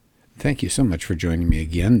Thank you so much for joining me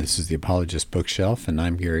again. This is the Apologist Bookshelf, and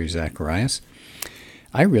I'm Gary Zacharias.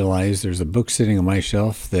 I realize there's a book sitting on my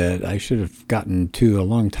shelf that I should have gotten to a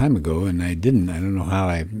long time ago, and I didn't. I don't know how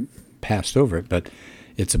I passed over it, but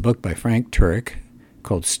it's a book by Frank Turek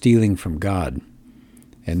called Stealing from God.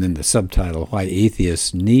 And then the subtitle, Why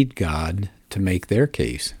Atheists Need God to Make Their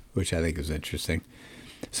Case, which I think is interesting.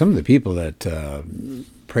 Some of the people that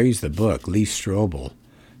praise the book, Lee Strobel,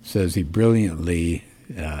 says he brilliantly,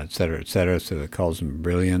 et cetera, so it calls him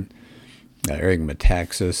brilliant. Eric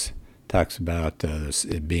Metaxas talks about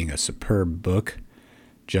it being a superb book.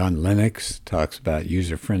 John Lennox talks about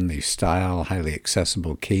user-friendly style, highly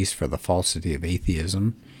accessible case for the falsity of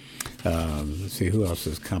atheism. Let's see, who else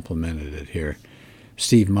has complimented it here?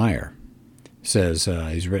 Steve Meyer says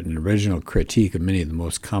he's written an original critique of many of the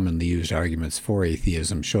most commonly used arguments for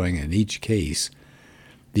atheism, showing in each case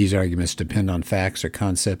these arguments depend on facts or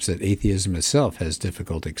concepts that atheism itself has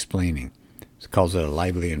difficulty explaining. He calls it a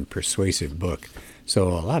lively and persuasive book. So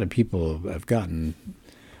a lot of people have gotten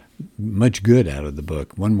much good out of the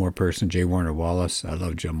book. One more person, J. Warner Wallace. I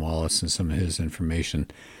love Jim Wallace and some of his information.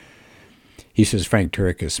 He says Frank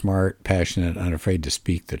Turek is smart, passionate, unafraid to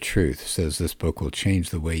speak the truth. Says this book will change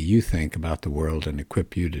the way you think about the world and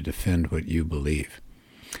equip you to defend what you believe.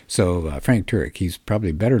 So Frank Turek, he's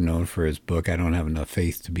probably better known for his book, I Don't Have Enough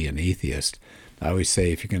Faith to Be an Atheist. I always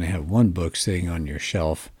say if you're going to have one book sitting on your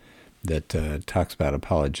shelf that talks about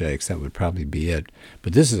apologetics, that would probably be it.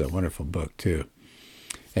 But this is a wonderful book, too.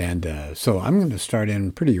 And so I'm going to start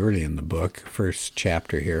in pretty early in the book, first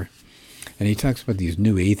chapter here. And he talks about these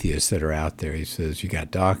new atheists that are out there. He says you got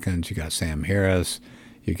Dawkins, you got Sam Harris,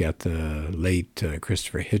 you got the late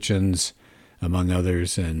Christopher Hitchens, among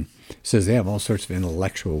others, and says they have all sorts of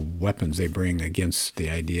intellectual weapons they bring against the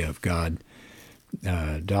idea of God.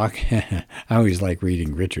 I always like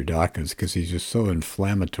reading Richard Dawkins because he's just so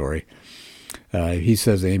inflammatory. He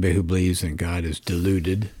says anybody who believes in God is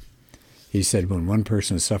deluded. He said when one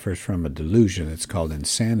person suffers from a delusion, it's called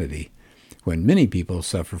insanity. When many people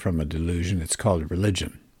suffer from a delusion, it's called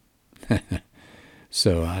religion.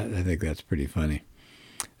 So I think that's pretty funny.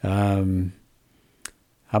 How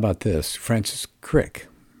about this? Francis Crick.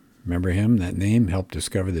 Remember him? That name helped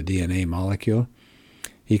discover the DNA molecule.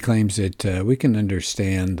 He claims that we can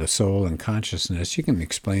understand the soul and consciousness. You can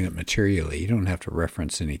explain it materially. You don't have to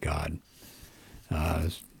reference any God.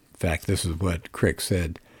 In fact, this is what Crick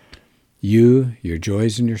said. You, your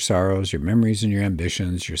joys and your sorrows, your memories and your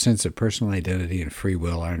ambitions, your sense of personal identity and free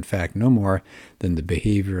will are in fact no more than the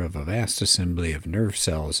behavior of a vast assembly of nerve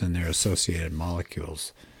cells and their associated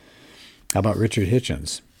molecules. How about Richard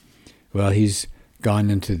Hitchens? Well, he's gone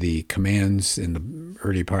into the commands in the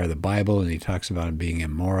early part of the Bible, and he talks about it being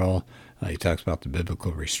immoral. He talks about the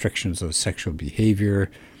biblical restrictions of sexual behavior.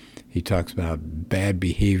 He talks about bad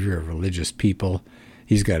behavior of religious people.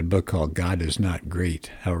 He's got a book called God is Not Great,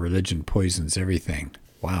 How Religion Poisons Everything.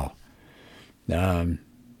 Wow.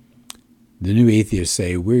 The new atheists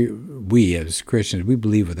say, we as Christians, we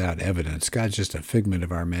believe without evidence. God's just a figment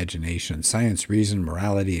of our imagination. Science, reason,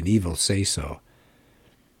 morality, and evil say so.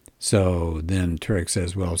 So then Turek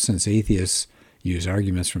says, well, since atheists use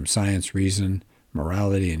arguments from science, reason,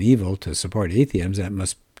 morality, and evil to support atheism, that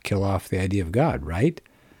must kill off the idea of God, right?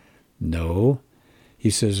 No. He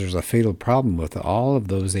says there's a fatal problem with all of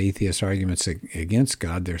those atheist arguments against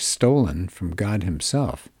God. They're stolen from God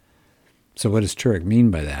himself. So what does Turek mean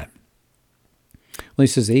by that? Well, he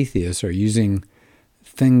says atheists are using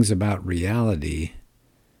things about reality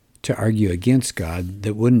to argue against God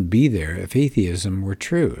that wouldn't be there if atheism were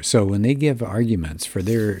true. So when they give arguments for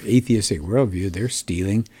their atheistic worldview, they're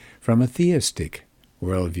stealing from a theistic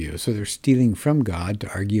worldview. So they're stealing from God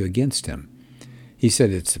to argue against him. He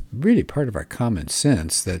said it's really part of our common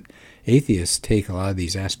sense that atheists take a lot of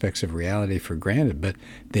these aspects of reality for granted, but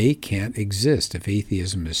they can't exist if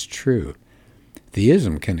atheism is true.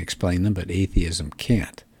 Theism can explain them, but atheism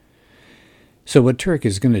can't. So what Turek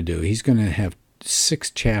is going to do, he's going to have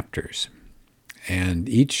 6 chapters, and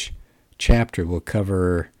each chapter will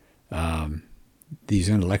cover these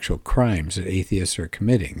intellectual crimes that atheists are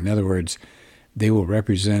committing. In other words, they will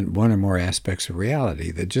represent one or more aspects of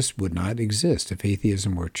reality that just would not exist if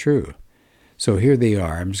atheism were true. So here they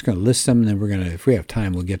are. I'm just going to list them, and then we're going to, if we have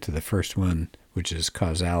time, we'll get to the first one, which is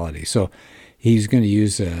causality. So he's going to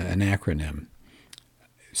use an acronym.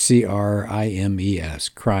 CRIMES,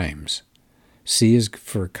 crimes. C is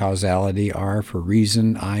for causality, R for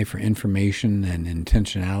reason, I for information and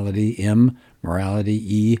intentionality, M, morality,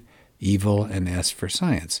 E, evil, and S for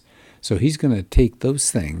science. So he's going to take those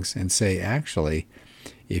things and say, actually,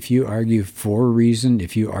 if you argue for reason,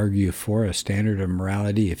 if you argue for a standard of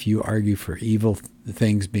morality, if you argue for evil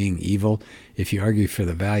things being evil, if you argue for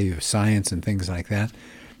the value of science and things like that,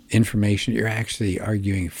 information, you're actually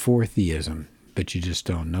arguing for theism, but you just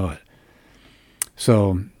don't know it.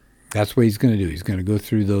 So that's what he's going to do. He's going to go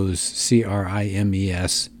through those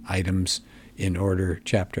CRIMES items in order,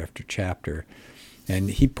 chapter after chapter.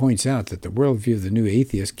 And he points out that the worldview of the new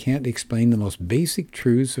atheist can't explain the most basic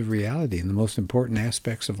truths of reality and the most important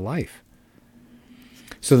aspects of life.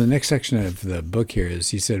 So the next section of the book here is,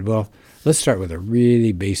 he said, well, let's start with a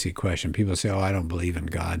really basic question. People say, I don't believe in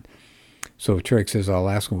God. So Turek says, I'll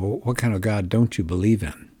ask him, well, what kind of God don't you believe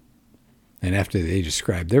in? And after they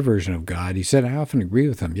described their version of God, he said, I often agree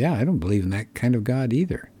with them. Yeah, I don't believe in that kind of God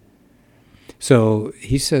either. So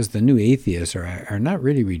he says the new atheists are not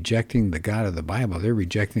really rejecting the God of the Bible. They're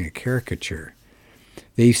rejecting a caricature.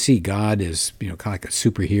 They see God as, kind of like a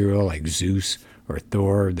superhero like Zeus or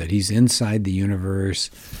Thor, that he's inside the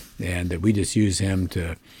universe and that we just use him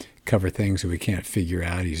to cover things that we can't figure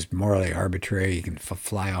out. He's morally arbitrary. He can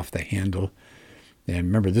fly off the handle. And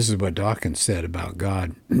remember, this is what Dawkins said about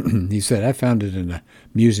God. He said, I found it an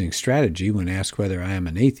amusing strategy when asked whether I am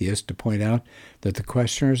an atheist to point out that the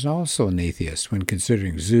questioner is also an atheist when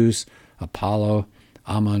considering Zeus, Apollo,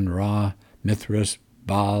 Amun-Ra, Mithras,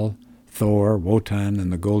 Baal, Thor, Wotan,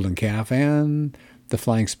 and the golden calf, and the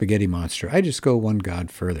flying spaghetti monster. I just go one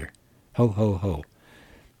god further. Ho, ho, ho.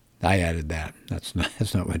 I added that. That's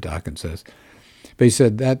not what Dawkins says. But he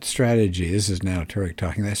said that strategy, this is now Turek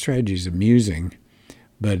talking, that strategy is amusing,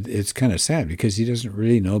 but it's kind of sad because he doesn't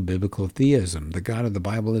really know biblical theism. The God of the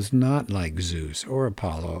Bible is not like Zeus or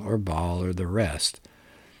Apollo or Baal or the rest.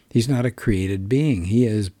 He's not a created being. He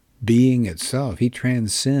is being itself. He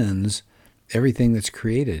transcends everything that's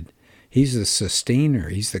created. He's the sustainer.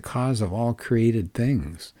 He's the cause of all created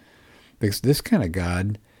things. This kind of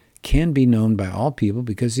God can be known by all people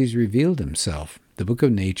because he's revealed himself, the book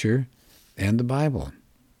of nature and the Bible.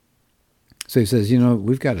 So he says,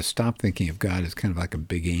 we've got to stop thinking of God as kind of like a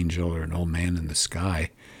big angel or an old man in the sky.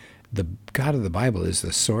 The God of the Bible is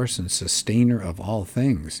the source and sustainer of all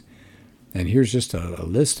things. And here's just a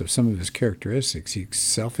list of some of his characteristics. He's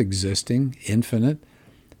self-existing, infinite,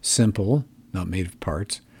 simple, not made of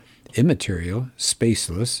parts, immaterial,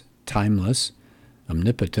 spaceless, timeless,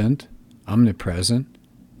 omnipotent, omnipresent,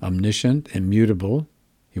 omniscient, immutable,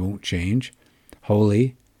 he won't change,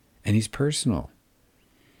 holy, and he's personal.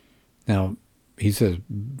 Now, he says,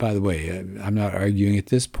 by the way, I'm not arguing at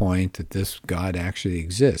this point that this God actually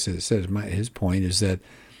exists. It says his point is that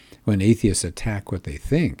when atheists attack what they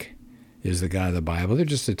think is the God of the Bible, they're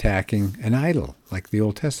just attacking an idol, like the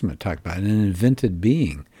Old Testament talked about, an invented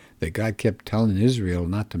being that God kept telling Israel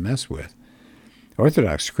not to mess with.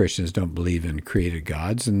 Orthodox Christians don't believe in created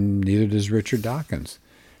gods, and neither does Richard Dawkins.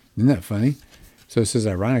 Isn't that funny? So it says,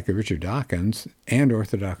 ironically, Richard Dawkins and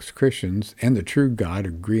Orthodox Christians and the true God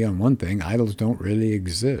agree on one thing: idols don't really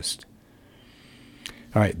exist.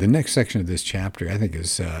 All right, the next section of this chapter I think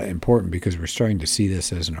is important because we're starting to see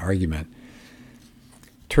this as an argument.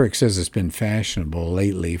 Turek says it's been fashionable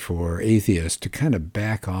lately for atheists to kind of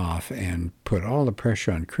back off and put all the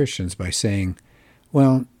pressure on Christians by saying,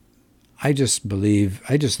 well, I just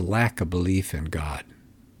lack a belief in God.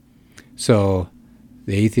 So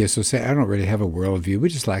the atheists will say, I don't really have a worldview. We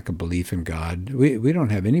just lack a belief in God. We don't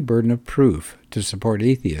have any burden of proof to support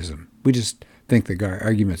atheism. We just think the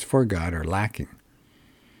arguments for God are lacking.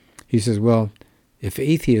 He says, well, if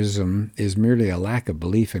atheism is merely a lack of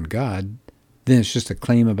belief in God, then it's just a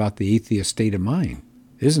claim about the atheist state of mind,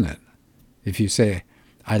 isn't it? If you say,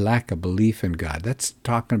 I lack a belief in God, that's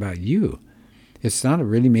talking about you. It's not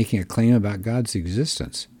really making a claim about God's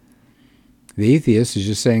existence. The atheist is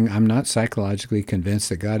just saying, I'm not psychologically convinced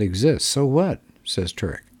that God exists. So what, says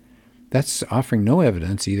Turek? That's offering no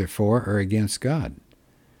evidence either for or against God.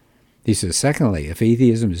 He says, secondly, if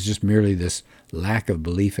atheism is just merely this lack of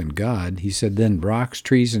belief in God, he said, then rocks,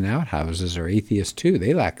 trees, and outhouses are atheists too.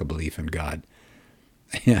 They lack a belief in God.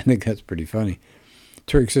 Yeah, I think that's pretty funny.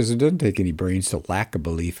 Turek says it doesn't take any brains to lack a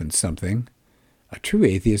belief in something. A true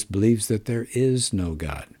atheist believes that there is no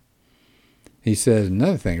God. He says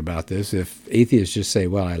another thing about this, if atheists just say,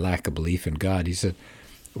 well, I lack a belief in God, he said,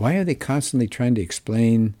 why are they constantly trying to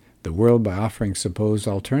explain the world by offering supposed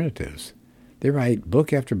alternatives? They write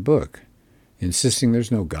book after book, insisting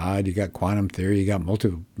there's no God. You got quantum theory, you got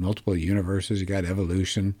multiple universes, you got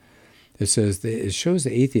evolution. It says it shows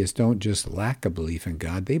the atheists don't just lack a belief in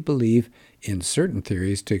God, they believe in certain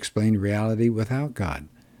theories to explain reality without God.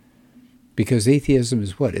 Because atheism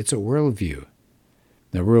is what? It's a worldview.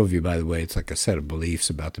 Now, worldview, by the way, it's like a set of beliefs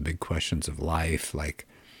about the big questions of life, like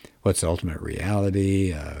what's ultimate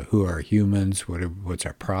reality? Who are humans? What's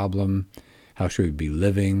our problem? How should we be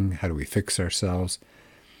living? How do we fix ourselves?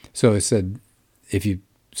 So it said, if you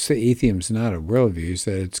say atheism is not a worldview, he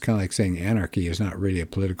said it's kind of like saying anarchy is not really a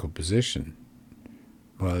political position.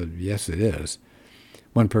 Well, yes, it is.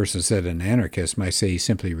 One person said an anarchist might say he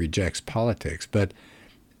simply rejects politics, but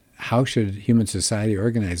how should human society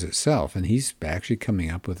organize itself? And he's actually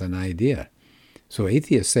coming up with an idea. So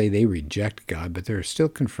atheists say they reject God, but they're still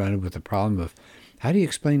confronted with the problem of how do you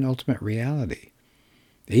explain ultimate reality?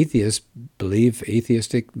 Atheists believe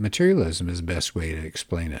atheistic materialism is the best way to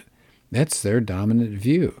explain it. That's their dominant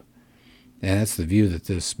view. And that's the view that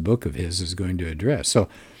this book of his is going to address. So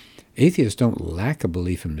atheists don't lack a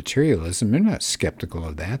belief in materialism. They're not skeptical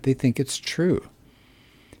of that. They think it's true.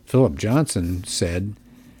 Philip Johnson said,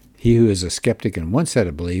 "He who is a skeptic in one set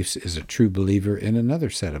of beliefs is a true believer in another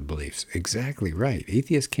set of beliefs." Exactly right.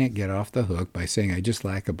 Atheists can't get off the hook by saying, I just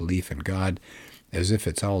lack a belief in God, as if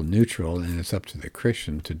it's all neutral and it's up to the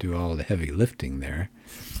Christian to do all the heavy lifting there.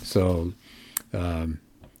 So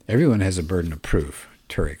everyone has a burden of proof,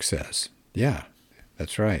 Turek says. Yeah,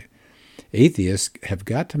 that's right. Atheists have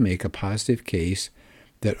got to make a positive case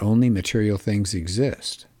that only material things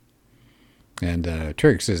exist. And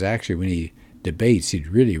Turek says actually when he debates, he'd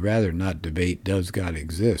really rather not debate, does God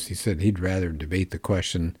exist? He said he'd rather debate the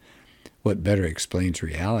question, what better explains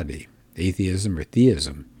reality, atheism or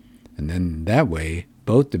theism? And then that way,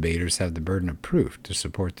 both debaters have the burden of proof to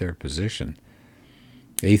support their position.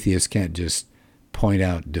 Atheists can't just point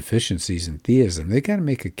out deficiencies in theism. They got to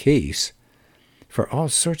make a case for all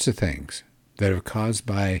sorts of things that are caused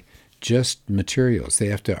by just materials. They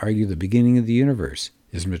have to argue the beginning of the universe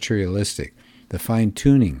is materialistic, the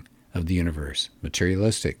fine-tuning of the universe,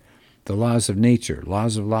 materialistic, the laws of nature,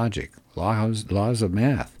 laws of logic, laws of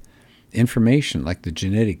math, information like the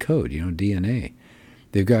genetic code, DNA.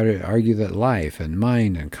 They've got to argue that life and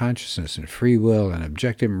mind and consciousness and free will and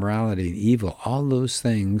objective morality and evil, all those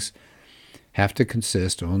things have to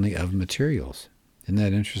consist only of materials. Isn't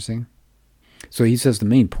that interesting? So he says the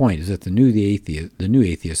main point is that the new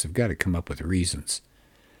atheists have got to come up with reasons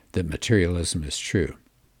that materialism is true.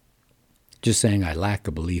 Just saying I lack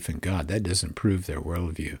a belief in God, that doesn't prove their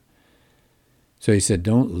worldview. So he said,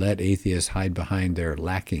 don't let atheists hide behind their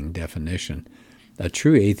lacking definition. A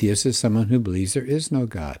true atheist is someone who believes there is no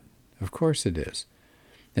God. Of course it is.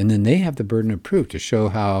 And then they have the burden of proof to show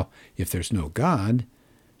how, if there's no God,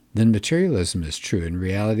 then materialism is true and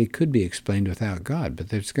reality could be explained without God. But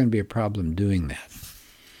there's going to be a problem doing that.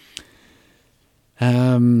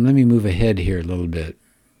 Let me move ahead here a little bit.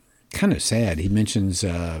 Kind of sad. He mentions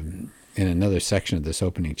in another section of this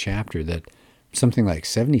opening chapter that something like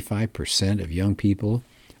 75% of young people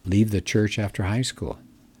leave the church after high school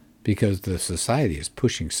because the society is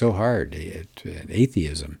pushing so hard at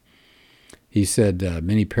atheism. He said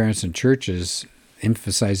many parents and churches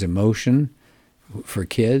emphasize emotion for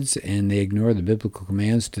kids and they ignore the biblical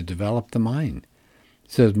commands to develop the mind. He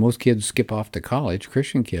says most kids skip off to college,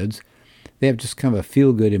 Christian kids, they have just kind of a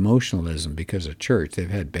feel-good emotionalism because of church. They've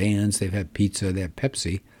had bands, they've had pizza, they have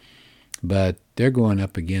Pepsi, but they're going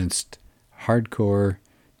up against hardcore,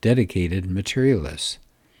 dedicated materialists.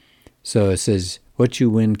 So it says, what you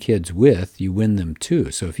win kids with, you win them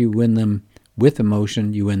to. So if you win them with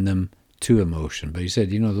emotion, you win them to emotion. But he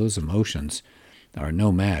said, those emotions are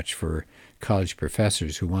no match for college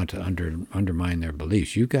professors who want to undermine their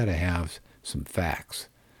beliefs. You've got to have some facts.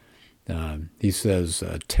 He says,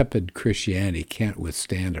 tepid Christianity can't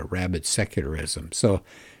withstand a rabid secularism. So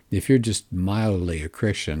if you're just mildly a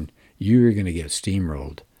Christian, you're going to get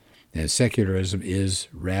steamrolled. And secularism is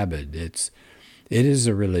rabid. It is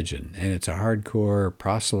a religion, and it's a hardcore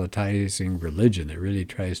proselytizing religion that really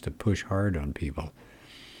tries to push hard on people.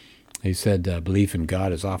 He said belief in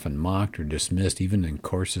God is often mocked or dismissed, even in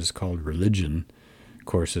courses called religion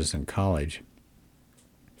courses in college.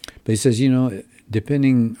 But he says,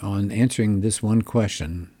 depending on answering this one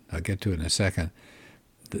question, I'll get to it in a second,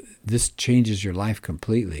 this changes your life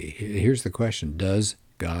completely. Here's the question, does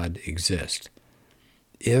God exist?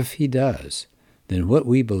 If he does, then what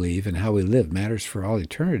we believe and how we live matters for all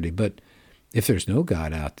eternity. But if there's no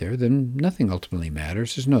God out there, then nothing ultimately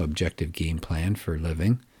matters. There's no objective game plan for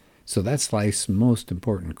living. So that's life's most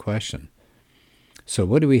important question. So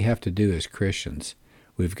what do we have to do as Christians?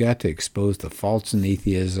 We've got to expose the faults in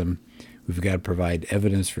atheism. We've got to provide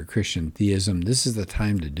evidence for Christian theism. This is the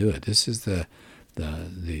time to do it. This is the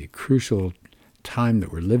crucial time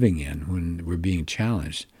that we're living in when we're being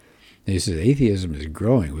challenged. And he says atheism is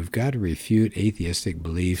growing. We've got to refute atheistic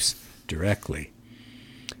beliefs directly.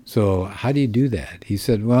 So how do you do that? He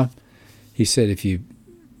said if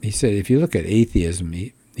you look at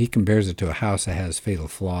atheism, he compares it to a house that has fatal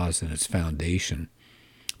flaws in its foundation.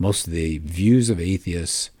 Most of the views of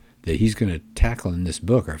atheists that he's going to tackle in this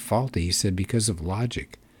book are faulty, he said, because of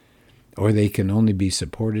logic, or they can only be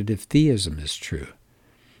supported if theism is true.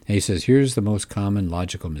 And he says, here's the most common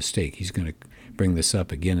logical mistake. He's going to bring this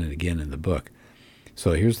up again and again in the book.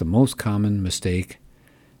 So here's the most common mistake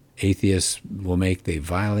atheists will make. They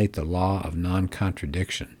violate the law of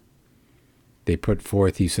non-contradiction. They put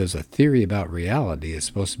forth, he says, a theory about reality is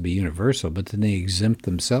supposed to be universal, but then they exempt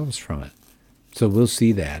themselves from it. So we'll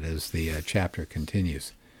see that as the chapter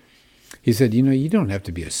continues. He said, you don't have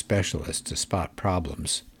to be a specialist to spot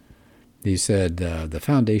problems. He said, the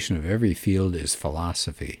foundation of every field is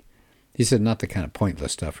philosophy. He said, not the kind of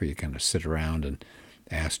pointless stuff where you kind of sit around and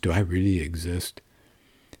ask, do I really exist?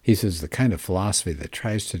 He says, the kind of philosophy that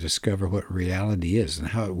tries to discover what reality is and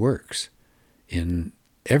how it works in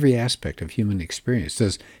every aspect of human experience.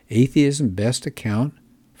 Does atheism best account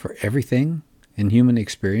for everything in human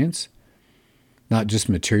experience? Not just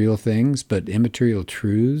material things, but immaterial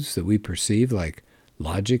truths that we perceive, like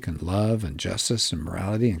logic and love and justice and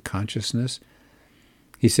morality and consciousness.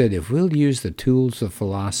 He said, if we'll use the tools of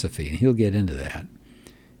philosophy, and he'll get into that,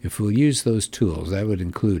 if we'll use those tools, that would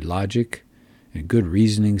include logic and good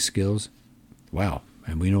reasoning skills. Wow,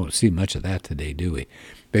 and we don't see much of that today, do we?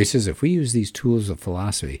 But he says, if we use these tools of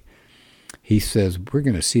philosophy, he says, we're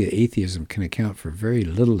going to see that atheism can account for very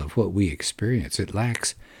little of what we experience. It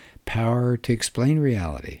lacks power to explain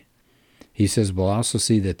reality. He says, we'll also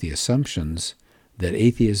see that the assumptions that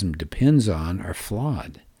atheism depends on are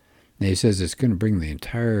flawed. And he says it's going to bring the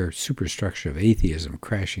entire superstructure of atheism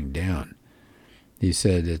crashing down. He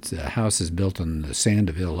said it's a house is built on the sand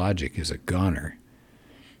of illogic is a goner.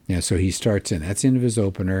 So he starts in, that's the end of his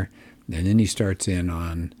opener, and then he starts in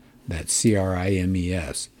on that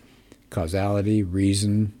CRIMES, causality,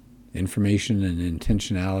 reason, information and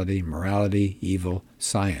intentionality, morality, evil,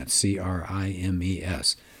 science,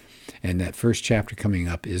 CRIMES. And that first chapter coming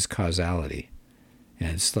up is causality.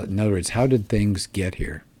 And it's, in other words, how did things get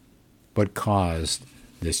here? What caused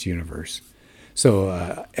this universe?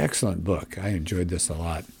 So, excellent book. I enjoyed this a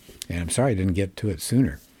lot. And I'm sorry I didn't get to it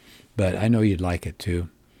sooner. But I know you'd like it too.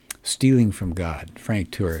 Stealing from God,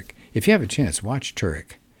 Frank Turek. If you have a chance, watch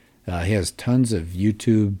Turek. He has tons of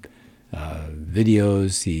YouTube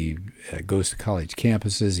videos. He goes to college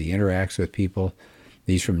campuses. He interacts with people.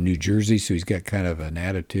 He's from New Jersey, so he's got kind of an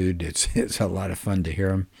attitude. It's a lot of fun to hear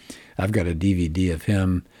him. I've got a DVD of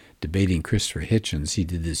him debating Christopher Hitchens. He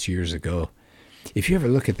did this years ago. If you ever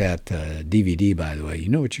look at that DVD, by the way, you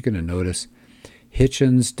know what you're going to notice?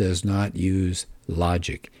 Hitchens does not use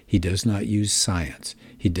logic. He does not use science.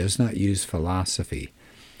 He does not use philosophy.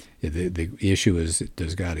 The issue is,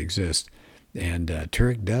 does God exist? And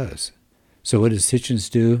Turek does. So what does Hitchens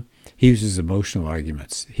do? He uses emotional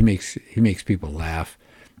arguments. He makes people laugh.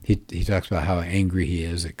 He talks about how angry he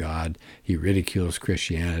is at God. He ridicules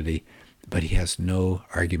Christianity, but he has no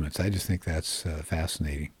arguments. I just think that's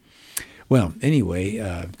fascinating. Well, anyway,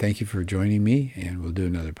 thank you for joining me, and we'll do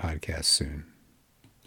another podcast soon.